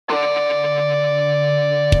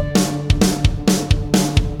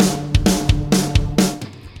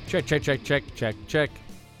Check.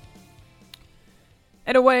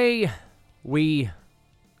 And away we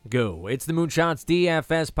go. It's the Moonshots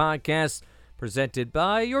DFS podcast presented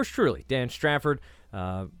by yours truly, Dan Strafford,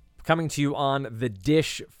 coming to you on the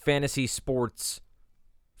Dish Fantasy Sports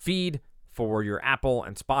feed for your Apple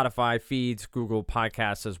and Spotify feeds, Google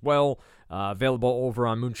Podcasts as well, available over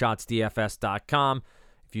on moonshotsdfs.com.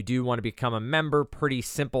 If you do want to become a member, pretty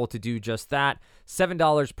simple to do just that.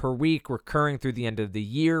 $7 per week, recurring through the end of the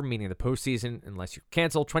year, meaning the postseason, unless you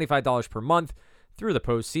cancel. $25 per month through the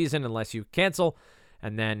postseason, unless you cancel.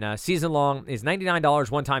 And then season long is $99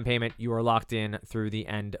 one-time payment. You are locked in through the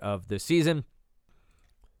end of the season.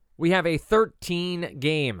 We have a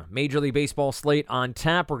 13-game Major League Baseball slate on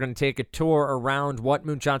tap. We're going to take a tour around what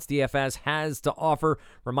Moonshots DFS has to offer.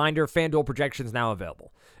 Reminder, FanDuel projections now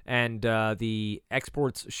available. And the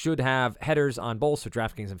exports should have headers on both, so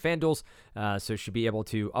DraftKings and FanDuel's. So should be able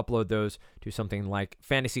to upload those to something like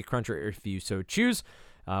Fantasy Cruncher if you so choose.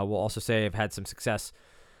 We'll also say I've had some success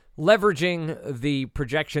leveraging the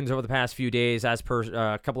projections over the past few days as per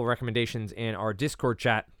a couple of recommendations in our Discord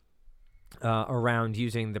chat. Around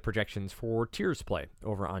using the projections for tiers play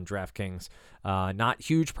over on DraftKings. Not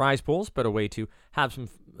huge prize pools, but a way to have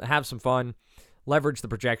some fun, leverage the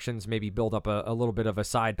projections, maybe build up a little bit of a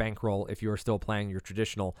side bankroll if you are still playing your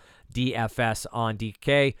traditional DFS on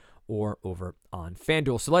DK or over on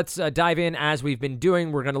FanDuel. So let's dive in as we've been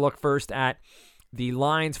doing. We're going to look first at the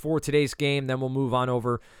lines for today's game, then we'll move on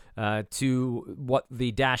over to what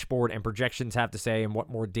the dashboard and projections have to say and what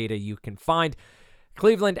more data you can find.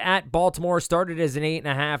 Cleveland at Baltimore started as an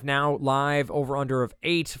 8.5, now live over under of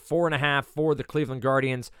 8, 4.5 for the Cleveland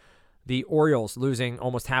Guardians. The Orioles losing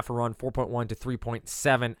almost half a run, 4.1 to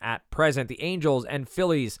 3.7 at present. The Angels and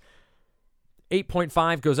Phillies,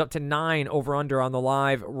 8.5 goes up to 9 over under on the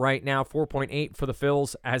live right now, 4.8 for the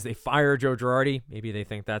Phils as they fire Joe Girardi. Maybe they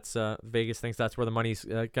think that's Vegas thinks that's where the money's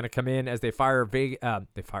going to come in as they fire Vegas.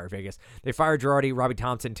 They fire Girardi. Robbie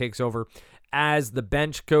Thompson takes over as the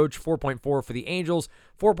bench coach. 4.4 for the Angels,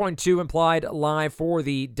 4.2 implied live for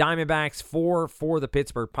the Diamondbacks, 4 for the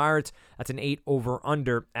Pittsburgh Pirates. That's an 8 over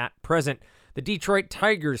under at present. The Detroit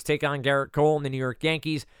Tigers take on Garrett Cole and the New York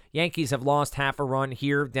Yankees. Yankees have lost half a run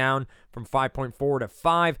here, down from 5.4 to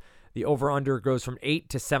 5. The over-under goes from 8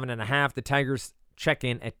 to 7.5. The Tigers check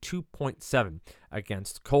in at 2.7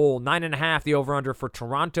 against Cole. 9.5 the over-under for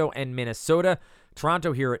Toronto and Minnesota.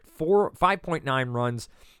 Toronto here at 5.9 runs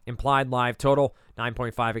implied live total.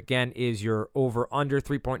 9.5 again is your over-under.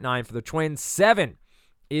 3.9 for the Twins. 7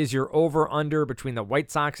 is your over-under between the White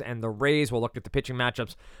Sox and the Rays. We'll look at the pitching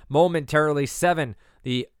matchups momentarily. 7,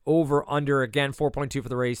 the over-under again, 4.2 for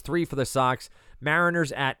the Rays, 3 for the Sox.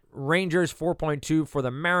 Mariners at Rangers, 4.2 for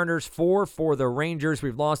the Mariners, 4 for the Rangers.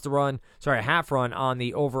 We've lost a half run on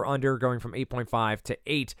the over-under, going from 8.5 to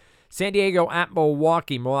 8. San Diego at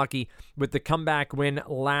Milwaukee. Milwaukee with the comeback win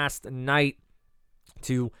last night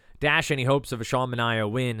to dash any hopes of a Sean Manaea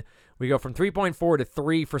win. We go from 3.4 to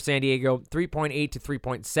 3 for San Diego, 3.8 to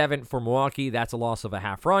 3.7 for Milwaukee. That's a loss of a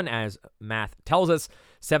half run, as math tells us.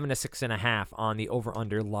 7 to 6.5 on the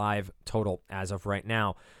over-under live total as of right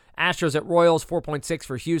now. Astros at Royals, 4.6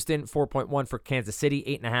 for Houston, 4.1 for Kansas City,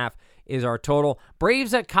 8.5 is our total.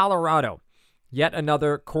 Braves at Colorado. Yet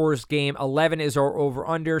another Coors game. 11 is our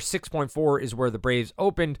over-under. 6.4 is where the Braves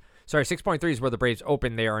opened. 6.3 is where the Braves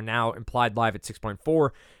opened. They are now implied live at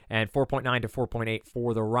 6.4 and 4.9 to 4.8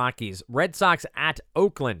 for the Rockies. Red Sox at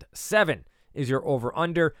Oakland. 7 is your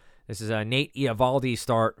over-under. This is a Nate Eovaldi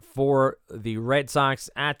start for the Red Sox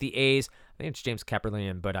at the A's. I think it's James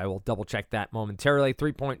Kaprielian, but I will double-check that momentarily.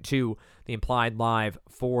 3.2 the implied live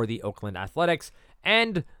for the Oakland Athletics.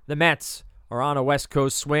 And the Mets are on a West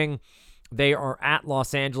Coast swing. They are at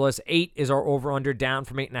Los Angeles. 8 is our over-under, down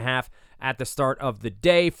from 8.5 at the start of the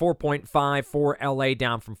day. 4.5 for LA,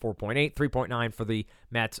 down from 4.8. 3.9 for the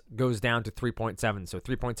Mets, goes down to 3.7. So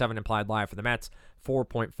 3.7 implied live for the Mets,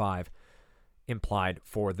 4.5 implied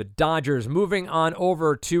for the Dodgers. Moving on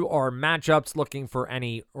over to our matchups, looking for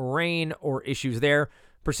any rain or issues there.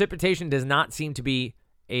 Precipitation does not seem to be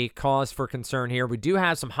a cause for concern here. We do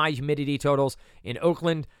have some high humidity totals in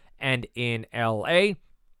Oakland and in LA.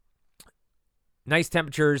 Nice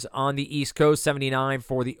temperatures on the East Coast, 79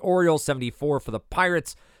 for the Orioles, 74 for the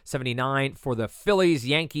Pirates, 79 for the Phillies,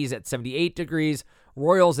 Yankees at 78 degrees,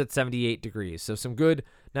 Royals at 78 degrees. So some good,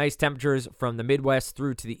 nice temperatures from the Midwest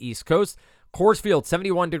through to the East Coast. Coors Field,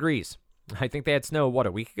 71 degrees. I think they had snow,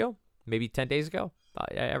 a week ago? Maybe 10 days ago?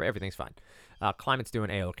 Everything's fine. Climate's doing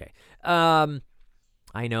A-okay.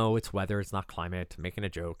 I know it's weather, it's not climate. Making a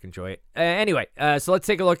joke, enjoy it. Anyway, so let's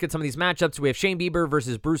take a look at some of these matchups. We have Shane Bieber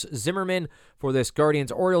versus Bruce Zimmerman for this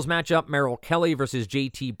Guardians-Orioles matchup. Merrill Kelly versus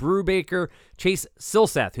JT Brubaker. Chase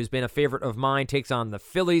Silseth, who's been a favorite of mine, takes on the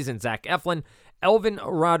Phillies and Zach Eflin. Elvin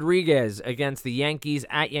Rodriguez against the Yankees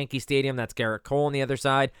at Yankee Stadium. That's Garrett Cole on the other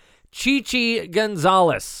side. Chichi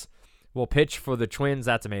Gonzalez will pitch for the Twins.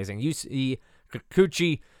 That's amazing. UC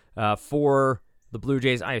Kikuchi for the Blue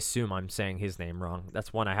Jays. I assume I'm saying his name wrong.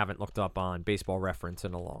 That's one I haven't looked up on Baseball Reference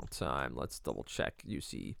in a long time. Let's double check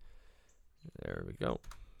UC. There we go.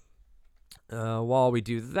 While we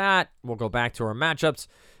do that, we'll go back to our matchups.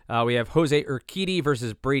 We have Jose Urquidy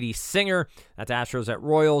versus Brady Singer. That's Astros at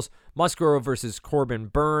Royals. Musgrove versus Corbin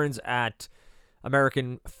Burns at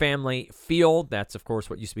American Family Field. That's, of course,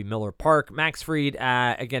 what used to be Miller Park. Max Fried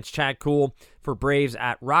against Chad Kuhl for Braves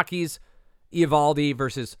at Rockies. Eovaldi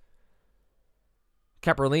versus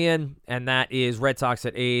Kaprielian, and that is Red Sox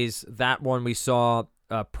at A's. That one we saw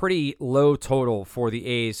a pretty low total for the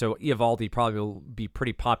A's, so Eovaldi probably will be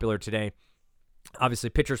pretty popular today. Obviously,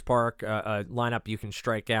 Pitchers Park, a lineup you can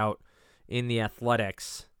strike out in the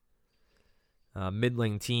Athletics.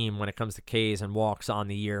 Middling team when it comes to Ks and walks on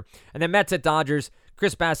the year. And then Mets at Dodgers,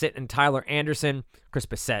 Chris Bassett and Tyler Anderson.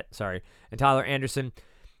 And Tyler Anderson.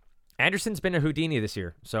 Anderson's been a Houdini this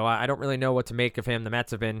year, so I don't really know what to make of him. The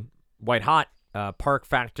Mets have been white hot. Park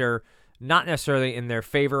factor, not necessarily in their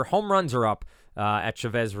favor. Home runs are up at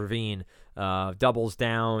Chavez Ravine. Doubles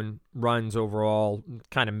down, runs overall,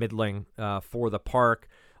 kind of middling for the park.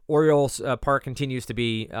 Orioles Park continues to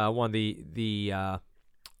be one of the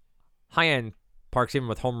high-end parks, even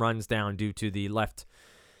with home runs down due to the left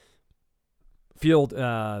field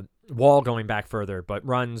wall going back further. But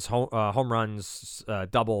runs, home runs,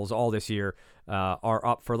 doubles all this year are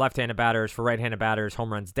up for left-handed batters. For right-handed batters,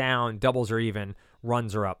 home runs down, doubles are even,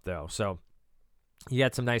 runs are up, though. So you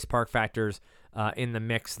get some nice park factors in the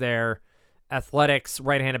mix there. Athletics,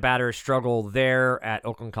 right-handed batters struggle there at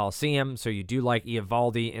Oakland Coliseum, so you do like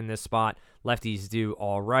Eovaldi in this spot. Lefties do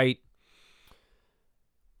all right.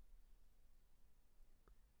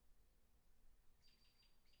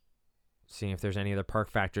 Seeing if there's any other park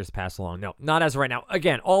factors to pass along. No, not as of right now.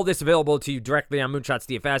 Again, all this available to you directly on Moonshots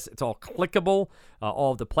DFS. It's all clickable.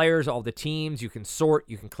 All of the players, all of the teams, you can sort.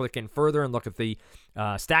 You can click in further and look at the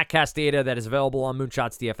StatCast data that is available on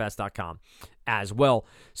moonshotsdfs.com as well.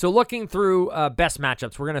 So looking through best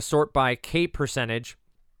matchups, we're going to sort by K percentage.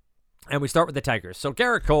 And we start with the Tigers. So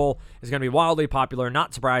Garrett Cole is going to be wildly popular,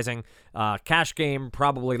 not surprising. Cash game,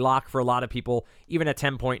 probably lock for a lot of people, even at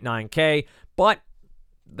 10.9K. But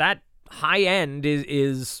that high end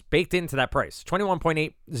is baked into that price.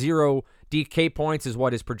 21.80 DK points is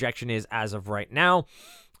what his projection is as of right now.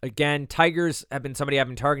 Again, Tigers have been somebody I've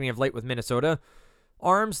been targeting of late with Minnesota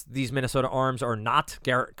arms. These Minnesota arms are not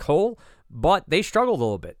Garrett Cole, but they struggled a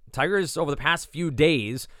little bit. Tigers, over the past few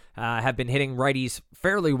days, have been hitting righties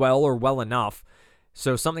fairly well or well enough,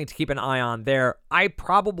 so something to keep an eye on there. I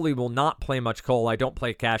probably will not play much Cole. I don't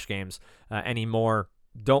play cash games anymore.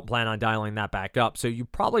 Don't plan on dialing that back up, so you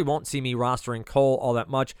probably won't see me rostering Cole all that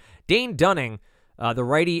much. Dane Dunning, the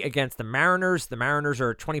righty against the Mariners. The Mariners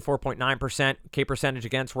are 24.9% K percentage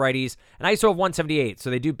against righties, an ISO of 178, so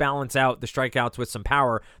they do balance out the strikeouts with some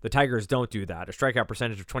power. The Tigers don't do that. A strikeout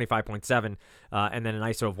percentage of 25.7, and then an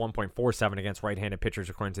ISO of 1.47 against right-handed pitchers,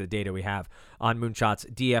 according to the data we have on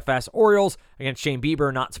Moonshots DFS. Orioles against Shane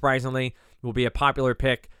Bieber, not surprisingly, will be a popular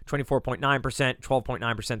pick, 24.9%,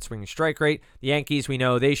 12.9% swinging strike rate. The Yankees, we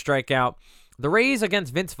know they strike out. The Rays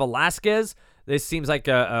against Vince Velasquez, this seems like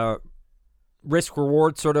a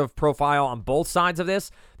risk-reward sort of profile on both sides of this.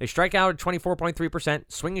 They strike out at 24.3%,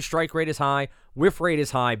 swinging strike rate is high, whiff rate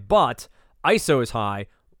is high, but ISO is high,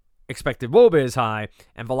 expected WOBA is high,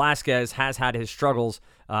 and Velasquez has had his struggles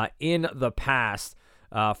in the past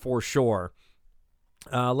for sure.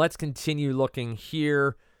 Let's continue looking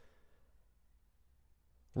here.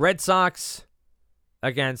 Red Sox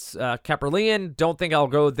against Kaprielian. Don't think I'll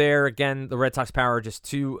go there. Again, the Red Sox power just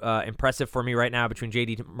too impressive for me right now between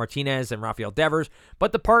JD Martinez and Rafael Devers,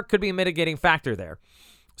 but the park could be a mitigating factor there.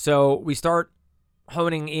 So we start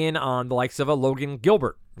honing in on the likes of a Logan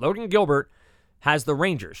Gilbert. Logan Gilbert has the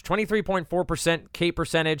Rangers, 23.4% K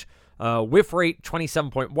percentage, whiff rate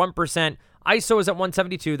 27.1%. ISO is at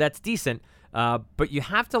 172. That's decent, but you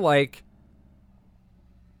have to like...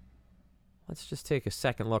 Let's just take a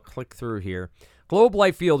second look, click through here. Globe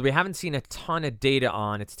Life Field, we haven't seen a ton of data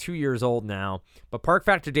on. It's 2 years old now, but park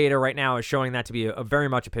factor data right now is showing that to be a very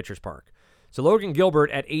much a pitcher's park. So Logan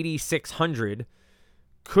Gilbert at 8,600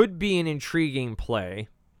 could be an intriguing play.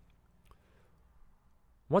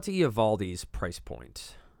 What's Eovaldi's price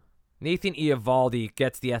point? Nathan Eovaldi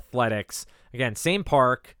gets the Athletics. Again, same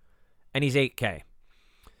park, and he's 8K.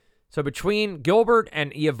 So between Gilbert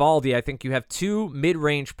and Eovaldi, I think you have two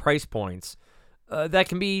mid-range price points that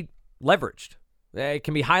can be leveraged. It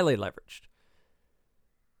can be highly leveraged.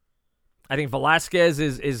 I think Velasquez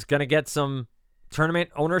is going to get some tournament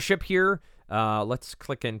ownership here. Let's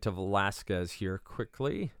click into Velasquez here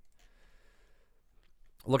quickly.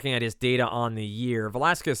 Looking at his data on the year,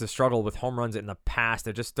 Velasquez has struggled with home runs in the past.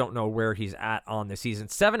 I just don't know where he's at on the season.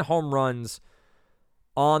 7 home runs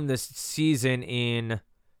on this season in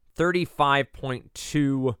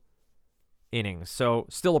 35.2 innings. So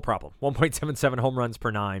still a problem. 1.77 home runs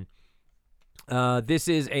per 9. This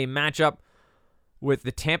is a matchup with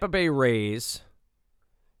the Tampa Bay Rays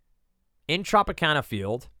in Tropicana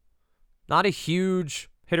Field. Not a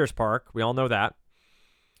huge hitter's park. We all know that.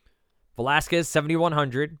 Velasquez,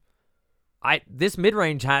 7,100. This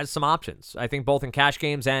mid-range has some options. I think both in cash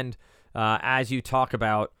games and as you talk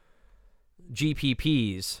about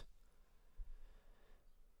GPPs.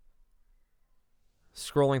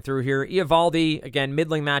 Scrolling through here. Eovaldi, again,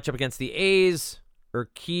 middling matchup against the A's.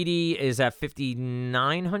 Urquidy is at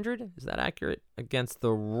 5,900. Is that accurate? Against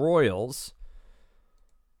the Royals.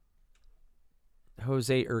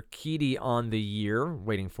 Jose Urquidy on the year.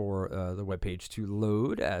 Waiting for the webpage to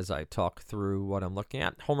load as I talk through what I'm looking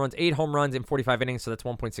at. Home runs, 8 home runs in 45 innings, so that's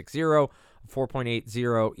 1.60.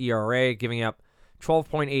 4.80 ERA, giving up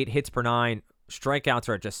 12.8 hits per 9. Strikeouts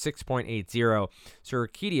are at just 6.80. So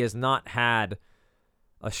Urquidy has not had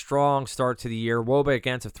a strong start to the year. WOBA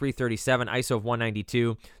against of 337, ISO of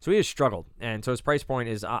 192. So he has struggled. And so his price point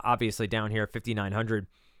is obviously down here at 5,900.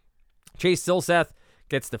 Chase Silseth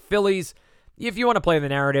gets the Phillies. If you want to play the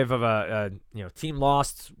narrative of a team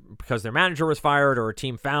lost because their manager was fired or a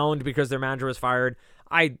team found because their manager was fired,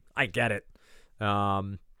 I get it.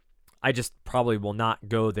 I just probably will not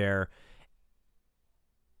go there.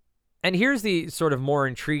 And here's the sort of more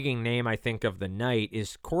intriguing name, I think, of the night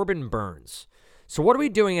is Corbin Burnes. So what are we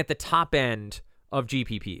doing at the top end of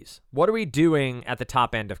GPPs? What are we doing at the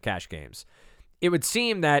top end of cash games? It would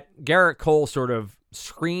seem that Garrett Cole sort of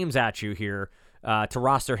screams at you here to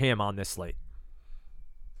roster him on this slate.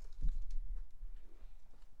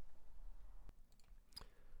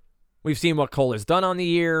 We've seen what Cole has done on the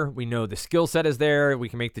year. We know the skill set is there. We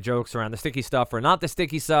can make the jokes around the sticky stuff or not the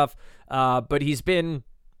sticky stuff. But he's been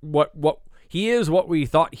what he is what we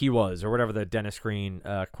thought he was, or whatever the Dennis Green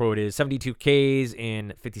quote is. 72 Ks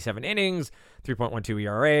in 57 innings, 3.12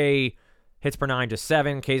 ERA, hits per 9 just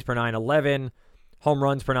 7, Ks per 9 11, home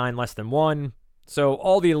runs per 9 less than 1. So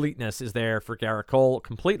all the eliteness is there for Garrett Cole.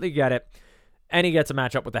 Completely get it. And he gets a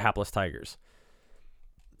matchup with the hapless Tigers.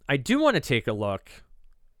 I do want to take a look.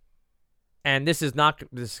 And this is going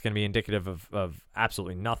to be indicative of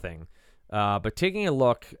absolutely nothing. But taking a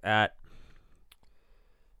look at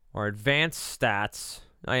our advanced stats,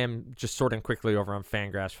 I am just sorting quickly over on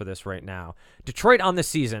Fangraphs for this right now. Detroit on the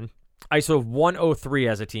season, ISO of 103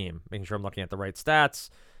 as a team. Making sure I'm looking at the right stats.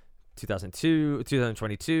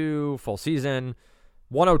 2022, full season,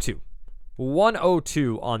 102.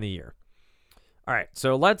 102 on the year. All right,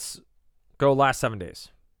 so let's go last 7 days.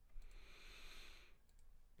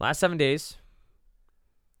 Last 7 days,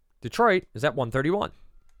 Detroit is at 131.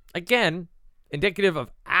 Again, indicative of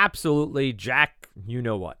absolutely jack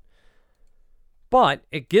you-know-what. But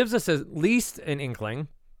it gives us at least an inkling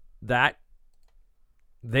that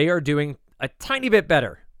they are doing a tiny bit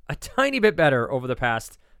better over the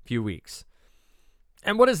past few weeks.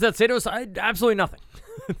 And what does that say to us? Absolutely nothing.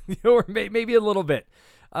 Or maybe a little bit.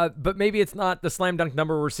 But maybe it's not the slam dunk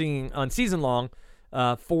number we're seeing on season long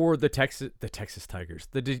for the Texas Tigers,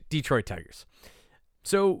 the Detroit Tigers.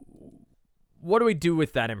 So what do we do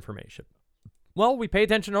with that information? Well, we pay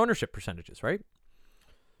attention to ownership percentages, right?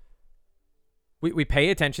 We pay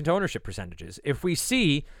attention to ownership percentages. If we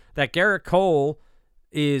see that Garrett Cole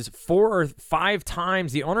is 4 or 5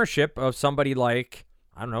 times the ownership of somebody like,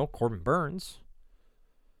 I don't know, Corbin Burnes,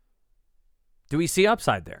 do we see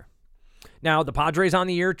upside there? Now, the Padres on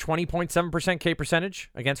the year, 20.7% K percentage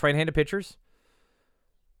against right-handed pitchers.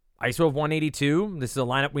 ISO of 182. This is a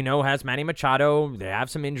lineup we know has Manny Machado. They have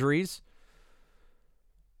some injuries.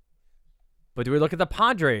 But do we look at the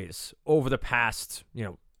Padres over the past,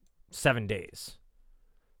 7 days?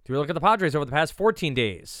 Do we look at the Padres over the past 14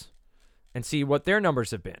 days and see what their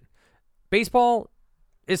numbers have been? Baseball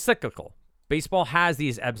is cyclical. Baseball has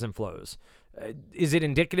these ebbs and flows. Is it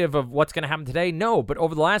indicative of what's going to happen today? No, but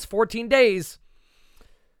over the last 14 days,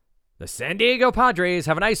 the San Diego Padres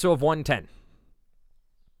have an ISO of 110.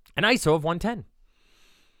 An ISO of 110.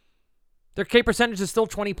 Their K percentage is still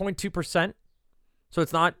 20.2%, so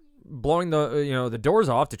it's not blowing the doors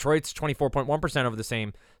off. Detroit's 24.1% over the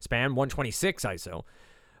same span, 126 ISO.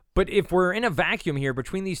 But if we're in a vacuum here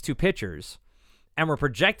between these two pitchers and we're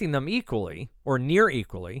projecting them equally or near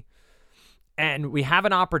equally, and we have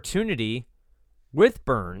an opportunity with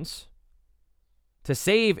Burnes to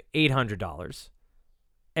save $800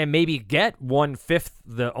 and maybe get 1/5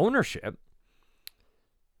 the ownership,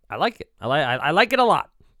 I like it. I like it a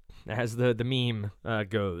lot, as the meme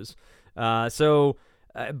goes. So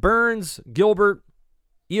Burnes, Gilbert,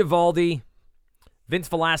 Eovaldi, Vince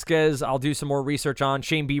Velasquez, I'll do some more research on.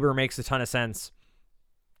 Shane Bieber makes a ton of sense.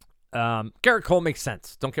 Garrett Cole makes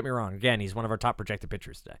sense. Don't get me wrong. Again, he's one of our top projected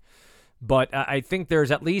pitchers today. But I think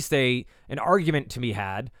there's at least an argument to be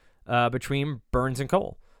had between Burnes and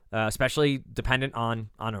Cole, especially dependent on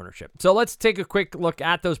ownership. So let's take a quick look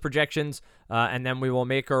at those projections, and then we will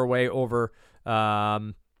make our way over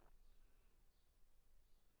to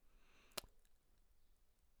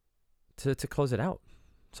close it out.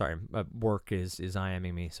 Sorry, work is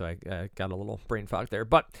IMing me, so I got a little brain fog there.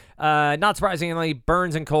 But not surprisingly,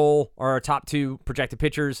 Burnes and Cole are our top two projected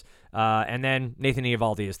pitchers, and then Nathan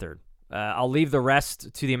Eovaldi is third. I'll leave the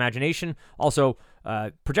rest to the imagination. Also,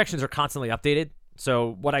 projections are constantly updated,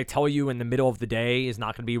 so what I tell you in the middle of the day is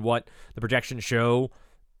not going to be what the projections show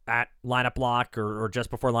at lineup lock or just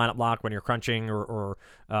before lineup lock when you're crunching or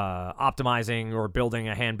optimizing or building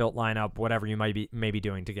a hand-built lineup, whatever you may be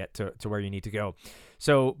doing to get to where you need to go.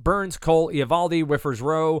 So Burnes, Cole, Eovaldi, Whiffers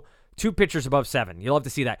Row, two pitchers above 7. You'll love to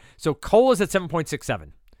see that. So Cole is at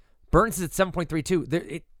 7.67. Burnes is at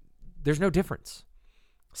 7.32. There's no difference.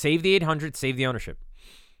 Save the 800, save the ownership.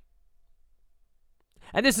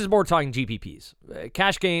 And this is more talking GPPs.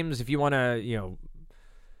 Cash games, if you want to,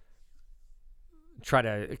 try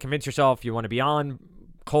to convince yourself you want to be on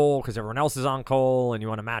Cole because everyone else is on Cole and you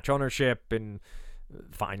want to match ownership, and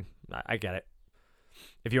fine, I get it.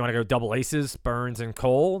 If you want to go double aces, Burnes and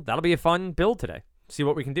Cole, that'll be a fun build today. See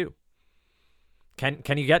what we can do.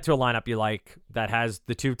 Can you get to a lineup you like that has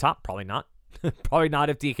the two top? Probably not. Probably not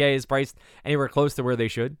if DK is priced anywhere close to where they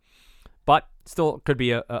should. But still could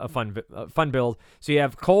be a fun build. So you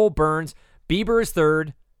have Cole, Burnes, Bieber is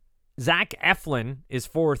third, Zach Eflin is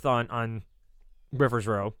fourth on Rivers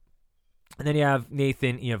Row, and then you have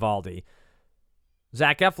Nathan Eovaldi.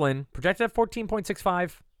 Zach Eflin projected at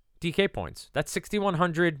 14.65 DK points. That's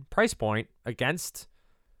 6,100 price point against.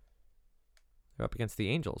 They're up against the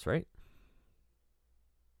Angels, right?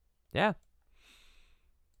 Yeah.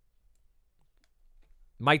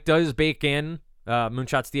 Mike does bake in,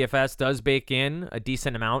 Moonshots DFS does bake in a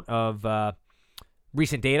decent amount of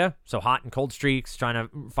recent data, so hot and cold streaks, trying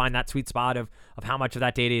to find that sweet spot of how much of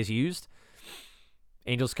that data is used.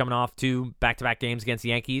 Angels coming off 2 back-to-back games against the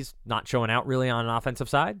Yankees, not showing out really on an offensive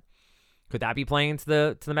side. Could that be playing into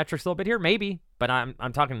the metrics a little bit here? Maybe, but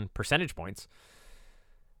I'm talking percentage points.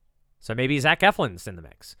 So maybe Zach Eflin's in the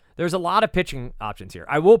mix. There's a lot of pitching options here.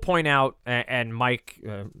 I will point out, and Mike,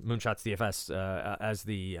 Moonshots DFS, as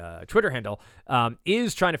the Twitter handle,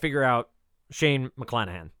 is trying to figure out Shane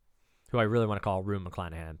McClanahan, who I really want to call Rue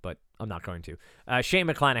McClanahan, but I'm not going to. Shane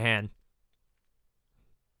McClanahan,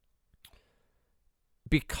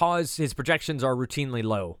 because his projections are routinely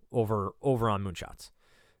low over on Moonshots.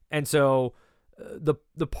 And so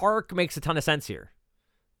the park makes a ton of sense here.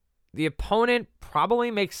 The opponent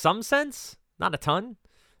probably makes some sense, not a ton,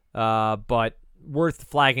 but worth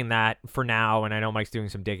flagging that for now, and I know Mike's doing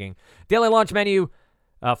some digging. Daily launch menu,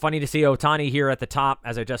 funny to see Ohtani here at the top,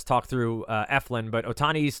 as I just talked through Eflin, but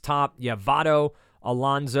Ohtani's top, you have Votto,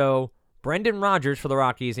 Alonso, Brendan Rodgers for the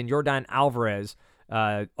Rockies, and Yordan Alvarez,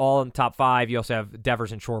 all in the top 5. You also have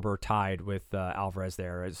Devers and Schwarber tied with Alvarez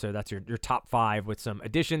there. So that's your top 5 with some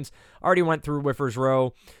additions. Already went through Whiffers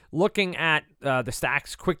Row. Looking at the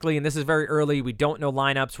stacks quickly, and this is very early. We don't know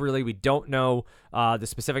lineups, really. We don't know the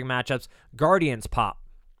specific matchups. Guardians pop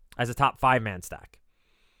as a top 5-man stack.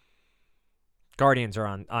 Guardians are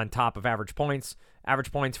on top of average points.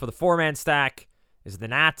 Average points for the 4-man stack is the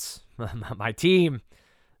Nats, my team.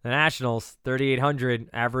 The Nationals, 3,800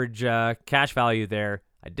 average cash value there.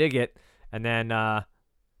 I dig it. And then, let's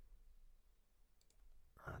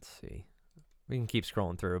see. We can keep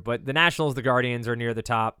scrolling through. But the Nationals, the Guardians are near the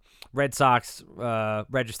top. Red Sox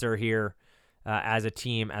register here as a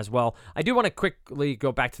team as well. I do want to quickly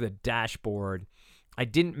go back to the dashboard. I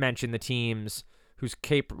didn't mention the teams who's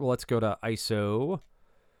capable. Let's go to ISO.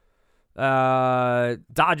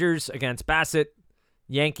 Dodgers against Bassett.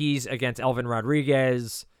 Yankees against Elvin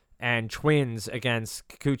Rodriguez. And Twins against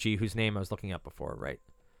Kikuchi, whose name I was looking up before, right?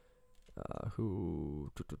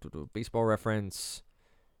 Baseball reference.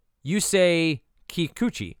 Yusei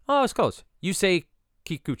Kikuchi. Oh, it's close. Yusei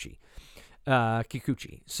Kikuchi.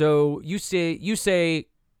 Kikuchi. So you say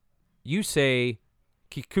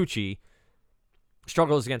Kikuchi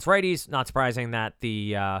struggles against righties. Not surprising that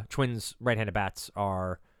the Twins' right-handed bats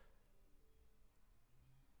are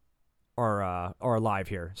alive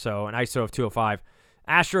here. So an ISO of 205.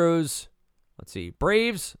 Astros, let's see,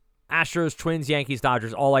 Braves, Astros, Twins, Yankees,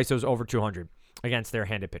 Dodgers, all ISOs over 200 against their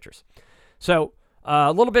handed pitchers. So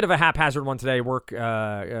a little bit of a haphazard one today. Work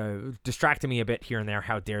distracted me a bit here and there.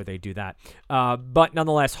 How dare they do that? But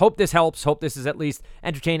nonetheless, hope this helps. Hope this is at least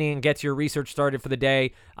entertaining and gets your research started for the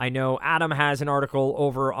day. I know Adam has an article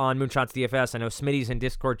over on Moonshots DFS. I know Smitty's in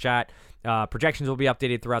Discord chat. Projections will be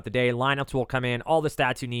updated throughout the day. Lineups will come in. All the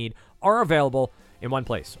stats you need are available in one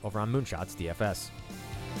place over on Moonshots DFS.